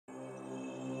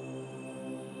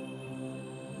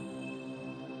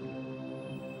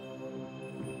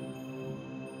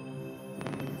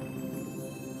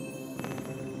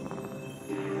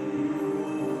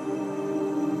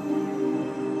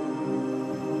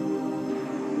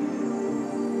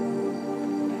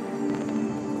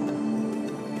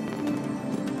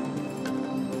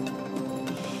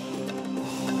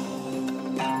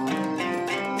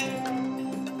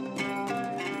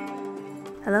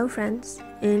Hello friends,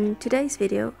 in today's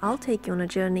video I'll take you on a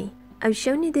journey. I've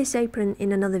shown you this apron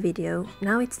in another video,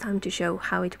 now it's time to show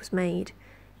how it was made.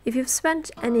 If you've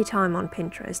spent any time on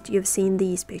Pinterest, you've seen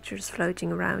these pictures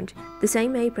floating around. The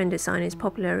same apron design is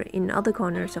popular in other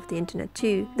corners of the internet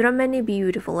too. There are many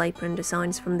beautiful apron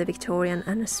designs from the Victorian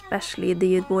and especially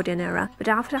the Edwardian era, but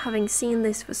after having seen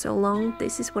this for so long,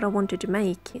 this is what I wanted to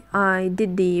make. I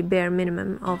did the bare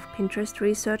minimum of Pinterest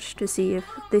research to see if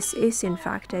this is in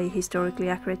fact a historically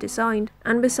accurate design,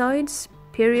 and besides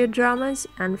period dramas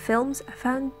and films, I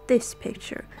found this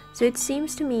picture, so it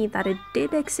seems to me that it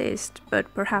did exist,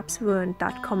 but perhaps weren't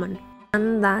that common.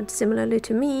 And that, similarly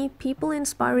to me, people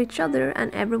inspire each other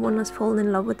and everyone has fallen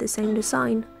in love with the same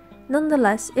design.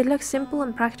 Nonetheless, it looks simple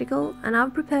and practical, and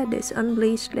I've prepared this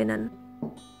unbleached linen.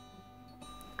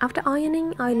 After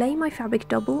ironing, I lay my fabric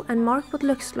double and mark what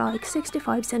looks like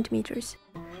 65 centimeters.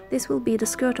 This will be the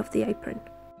skirt of the apron.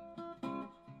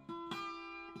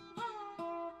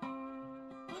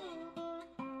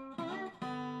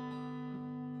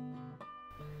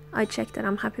 I check that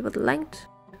I'm happy with the length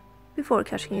before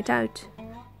cutting it out.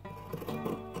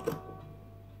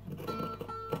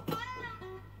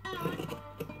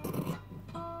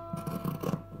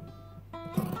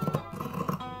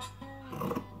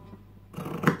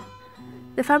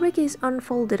 The fabric is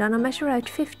unfolded and I measure out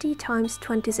 50 times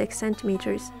 26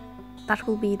 centimeters. That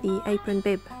will be the apron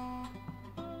bib.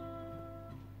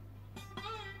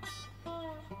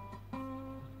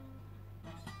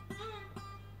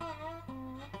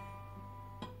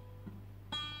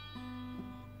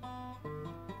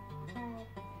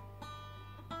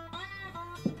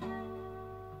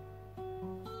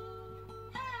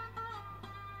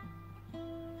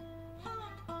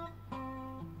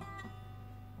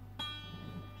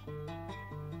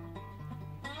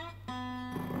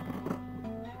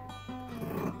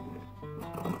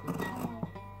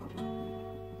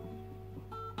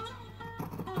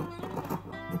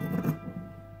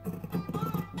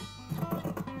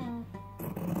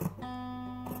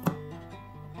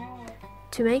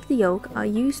 To make the yoke, I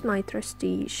used my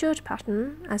trusty shirt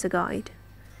pattern as a guide.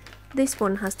 This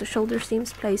one has the shoulder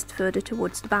seams placed further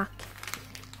towards the back.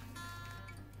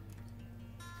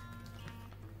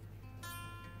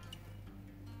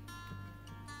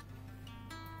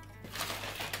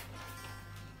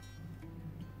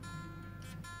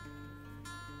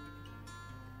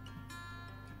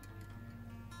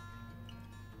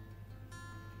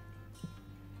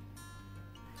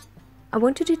 I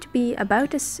wanted it to be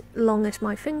about as long as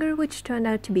my finger, which turned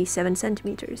out to be 7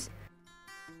 centimeters.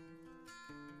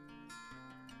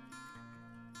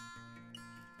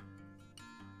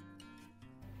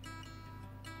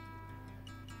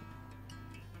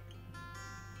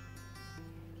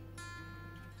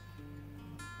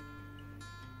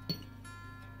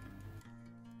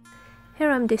 Here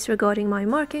I'm disregarding my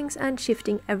markings and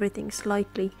shifting everything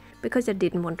slightly, because I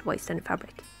didn't want to waste any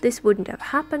fabric. This wouldn't have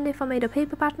happened if I made a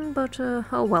paper pattern, but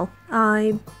oh well.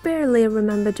 I barely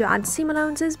remember to add seam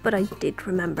allowances, but I did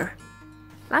remember.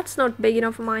 That's not big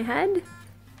enough for my head.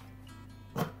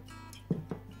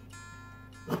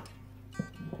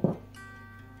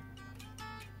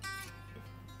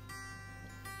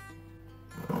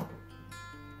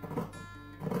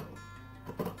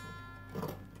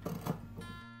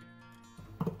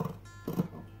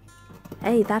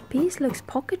 Hey, that piece looks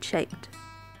pocket-shaped.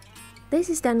 This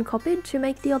is then copied to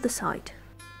make the other side.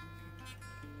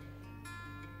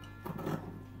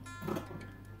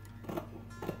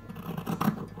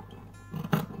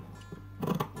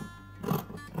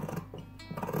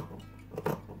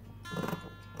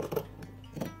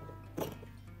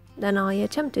 Then I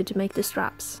attempted to make the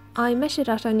straps. I measured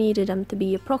that I needed them to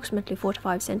be approximately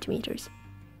 45 centimeters.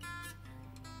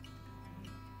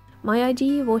 My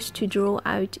idea was to draw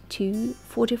out two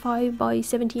 45 by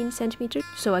 17 centimeters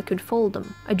so I could fold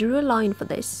them. I drew a line for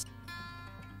this.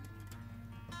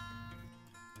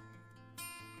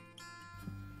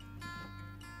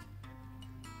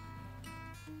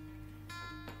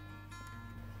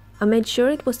 I made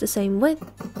sure it was the same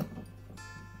width.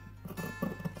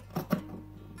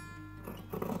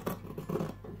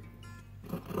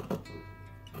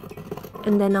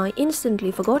 And then I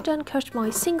instantly forgot and cut my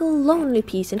single lonely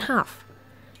piece in half.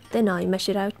 Then I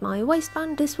measured out my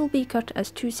waistband. This will be cut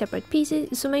as two separate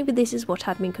pieces, so maybe this is what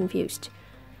had me confused.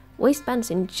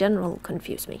 Waistbands in general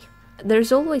confuse me.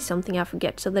 There's always something I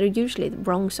forget, so they're usually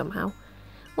wrong somehow.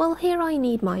 Well, here I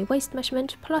need my waist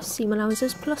measurement plus seam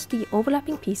allowances plus the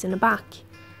overlapping piece in the back.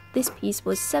 This piece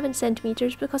was 7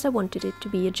 centimeters because I wanted it to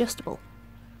be adjustable.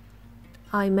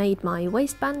 I made my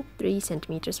waistband 3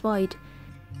 centimeters wide.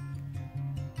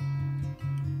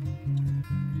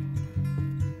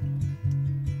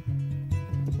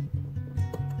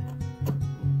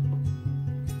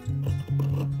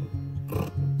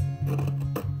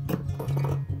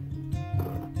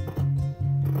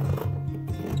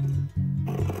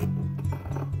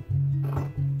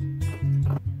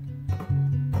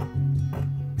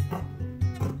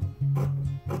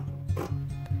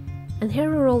 And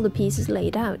here are all the pieces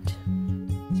laid out.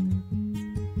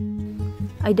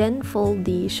 I then fold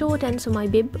the short ends of my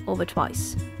bib over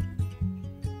twice.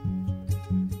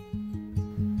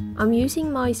 I'm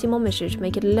using my seam measure to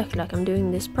make it look like I'm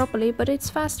doing this properly, but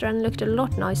it's faster and looked a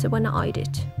lot nicer when I eyed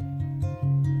it.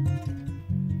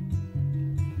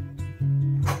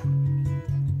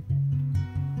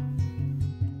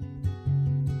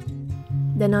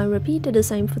 Then I repeated the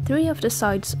same for 3 of the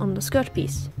sides on the skirt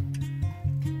piece.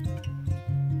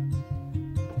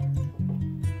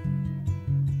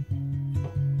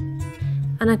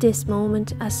 And at this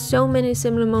moment, as so many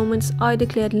similar moments, I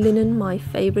declared linen my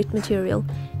favorite material.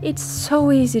 It's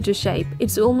so easy to shape,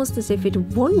 it's almost as if it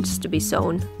wants to be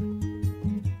sewn.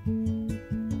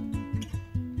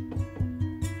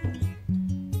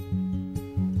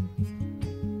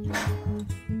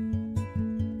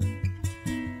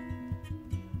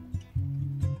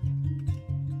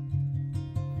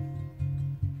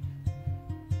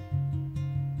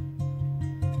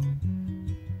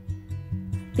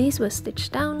 These were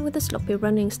stitched down with a sloppy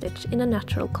running stitch in a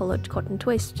natural coloured cotton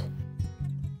twist.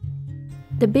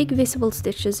 The big visible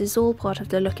stitches is all part of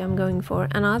the look I'm going for,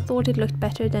 and I thought it looked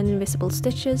better than invisible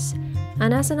stitches,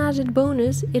 and as an added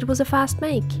bonus, it was a fast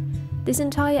make. This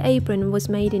entire apron was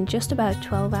made in just about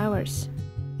 12 hours.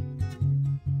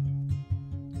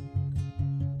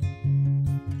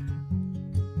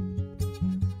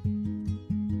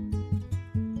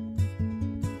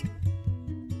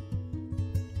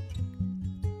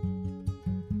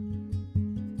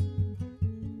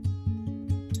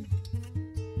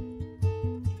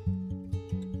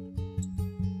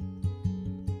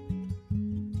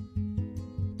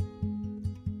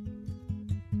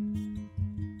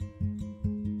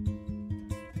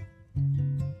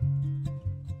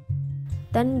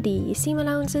 Then the seam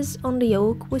allowances on the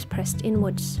yoke was pressed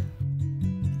inwards.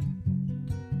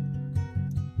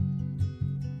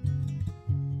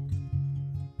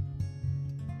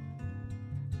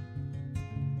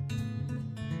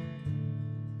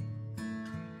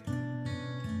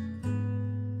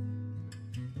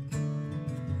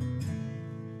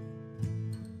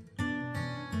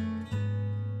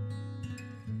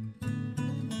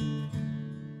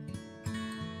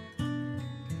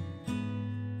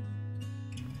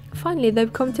 Finally,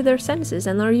 they've come to their senses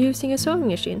and are using a sewing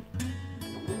machine.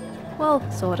 Well,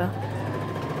 sorta.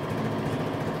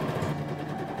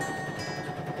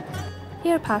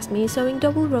 Here past me is sewing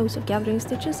double rows of gathering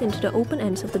stitches into the open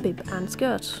ends of the bib and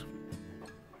skirt.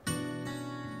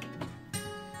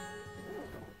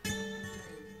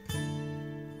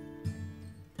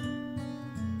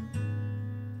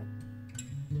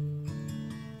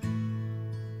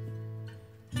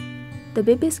 The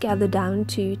bib is gathered down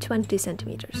to 20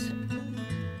 centimeters.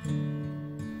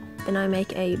 Then I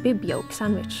make a bib yoke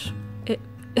sandwich.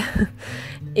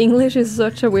 English is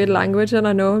such a weird language, and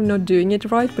I know I'm not doing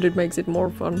it right, but it makes it more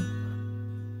fun.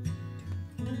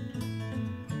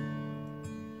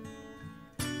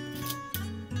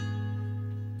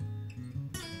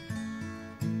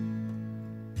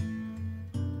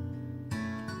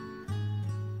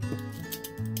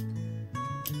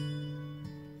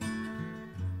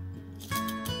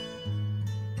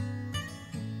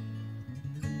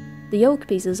 The yoke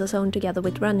pieces are sewn together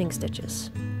with running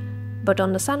stitches, but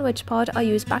on the sandwich part I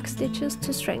use back stitches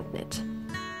to strengthen it.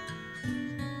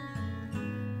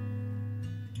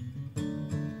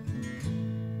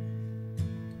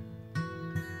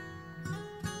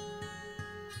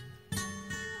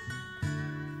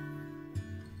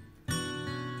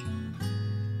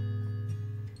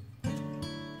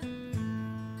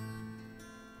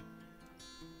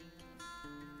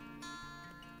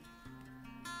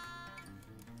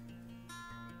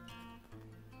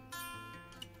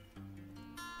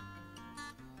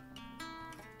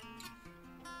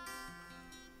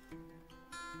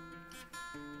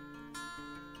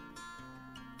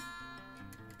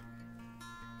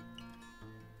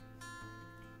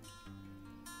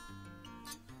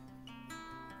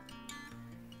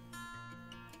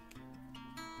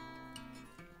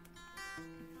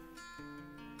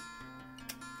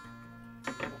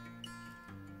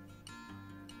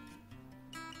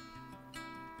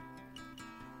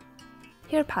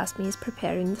 Here past me is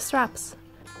preparing the straps.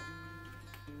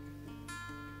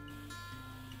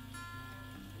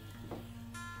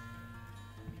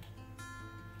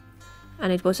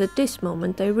 And it was at this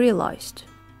moment they realized.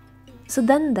 So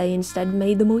then they instead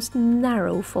made the most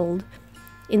narrow fold,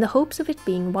 in the hopes of it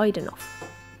being wide enough.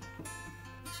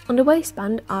 On the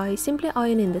waistband I simply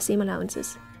iron in the seam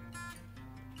allowances.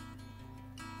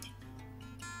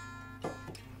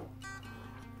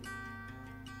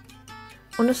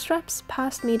 On the straps,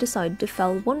 past me decided to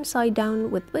fell one side down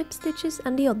with whip stitches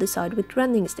and the other side with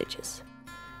rending stitches.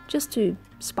 Just to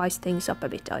spice things up a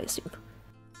bit, I assume.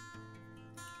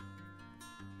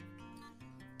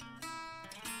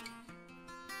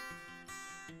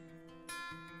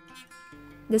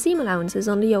 The seam allowances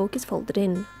on the yoke is folded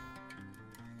in.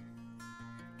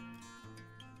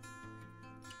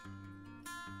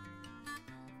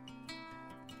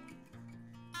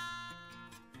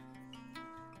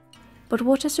 But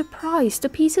what a surprise, the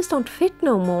pieces don't fit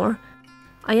no more.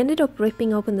 I ended up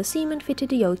ripping open the seam and fitted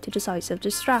the yoke to the size of the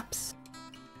straps.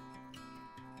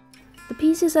 The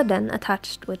pieces are then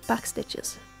attached with back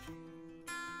stitches.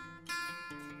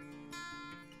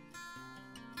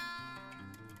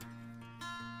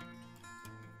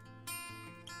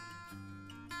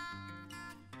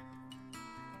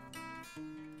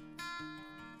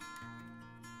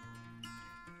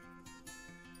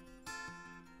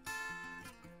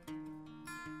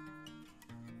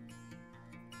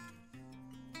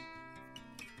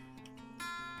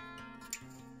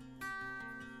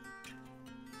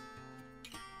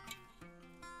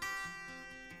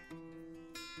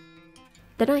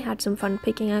 Then I had some fun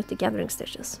picking out the gathering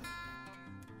stitches.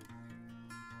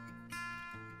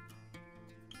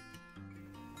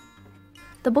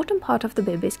 The bottom part of the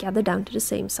bib is gathered down to the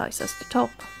same size as the top.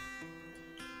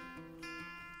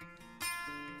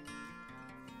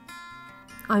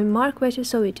 I mark where to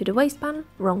sew it to the waistband,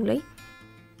 wrongly.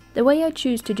 The way I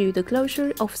choose to do the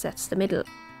closure offsets the middle.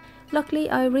 Luckily,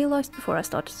 I realized before I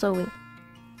started sewing.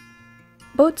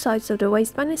 Both sides of the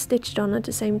waistband is stitched on at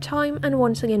the same time and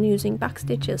once again using back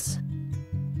stitches.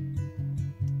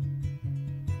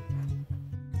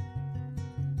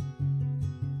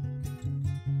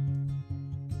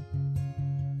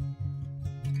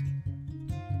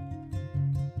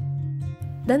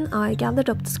 Then I gathered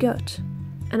up the skirt,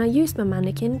 and I used my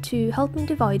mannequin to help me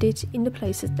divide it in the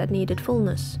places that needed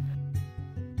fullness.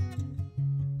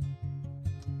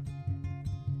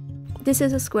 This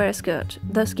is a square skirt,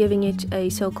 thus giving it a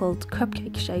so-called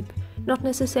cupcake shape. Not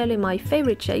necessarily my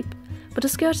favorite shape, but the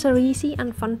skirts are easy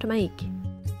and fun to make.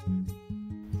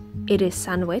 It is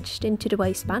sandwiched into the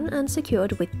waistband and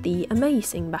secured with the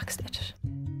amazing backstitch.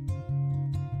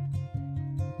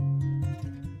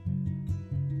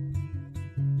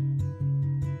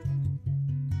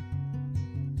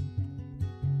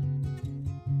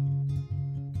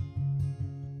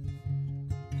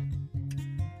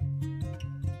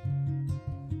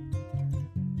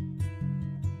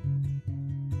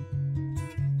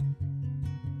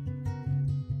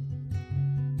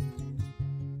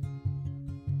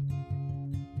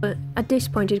 But at this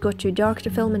point it got too dark to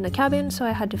film in the cabin, so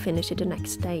I had to finish it the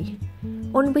next day,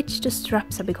 on which the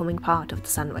straps are becoming part of the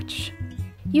sandwich.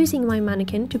 Using my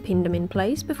mannequin to pin them in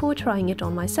place before trying it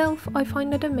on myself, I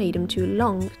find that I made them too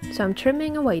long, so I'm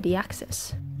trimming away the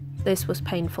excess. This was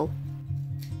painful.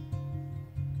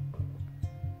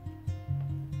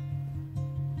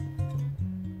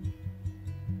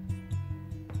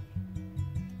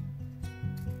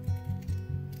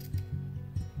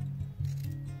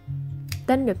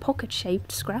 Then the pocket-shaped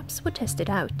scraps were tested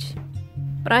out.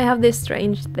 But I have this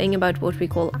strange thing about what we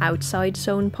call outside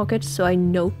sewn pockets, so I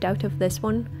noped out of this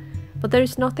one. But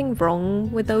there's nothing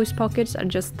wrong with those pockets, I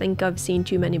just think I've seen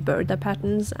too many birthday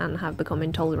patterns and have become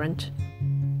intolerant.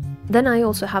 Then I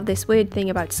also have this weird thing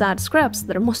about sad scraps,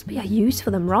 there must be a use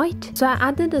for them, right? So I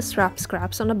added the strap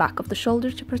scraps on the back of the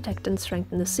shoulder to protect and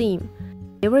strengthen the seam.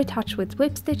 They were attached with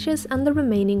whip stitches and the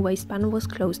remaining waistband was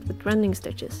closed with rending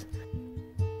stitches.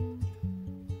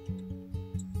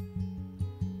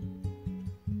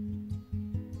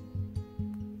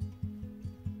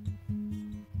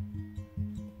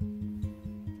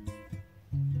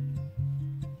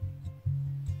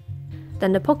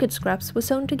 Then the pocket scraps were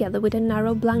sewn together with a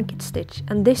narrow blanket stitch,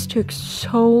 and this took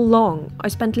so long. I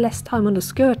spent less time on the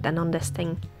skirt than on this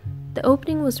thing. The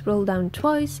opening was rolled down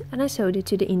twice and I sewed it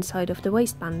to the inside of the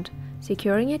waistband,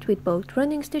 securing it with both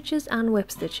running stitches and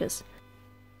whip stitches.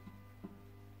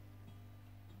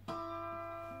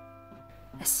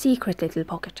 A secret little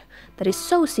pocket that is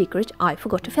so secret I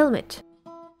forgot to film it.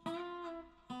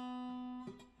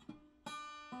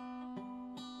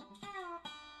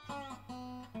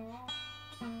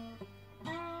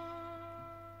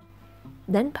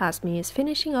 Then past me is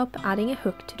finishing up adding a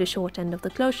hook to the short end of the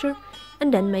closure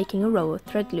and then making a row of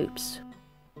thread loops.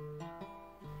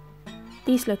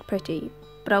 These look pretty,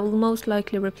 but I will most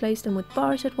likely replace them with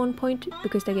bars at one point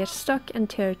because they get stuck and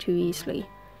tear too easily.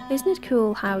 Isn't it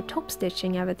cool how top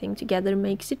stitching everything together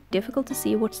makes it difficult to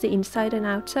see what's the inside and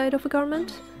outside of a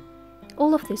garment?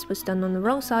 All of this was done on the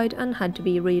wrong side and had to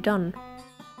be redone.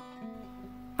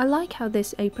 I like how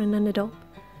this apron ended up.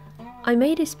 I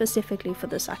made it specifically for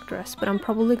the sack dress, but I'm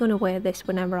probably gonna wear this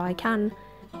whenever I can.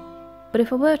 But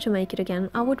if I were to make it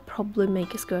again, I would probably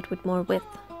make a skirt with more width.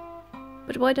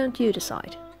 But why don't you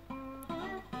decide?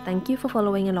 Thank you for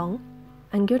following along,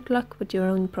 and good luck with your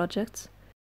own projects.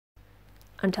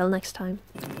 Until next time.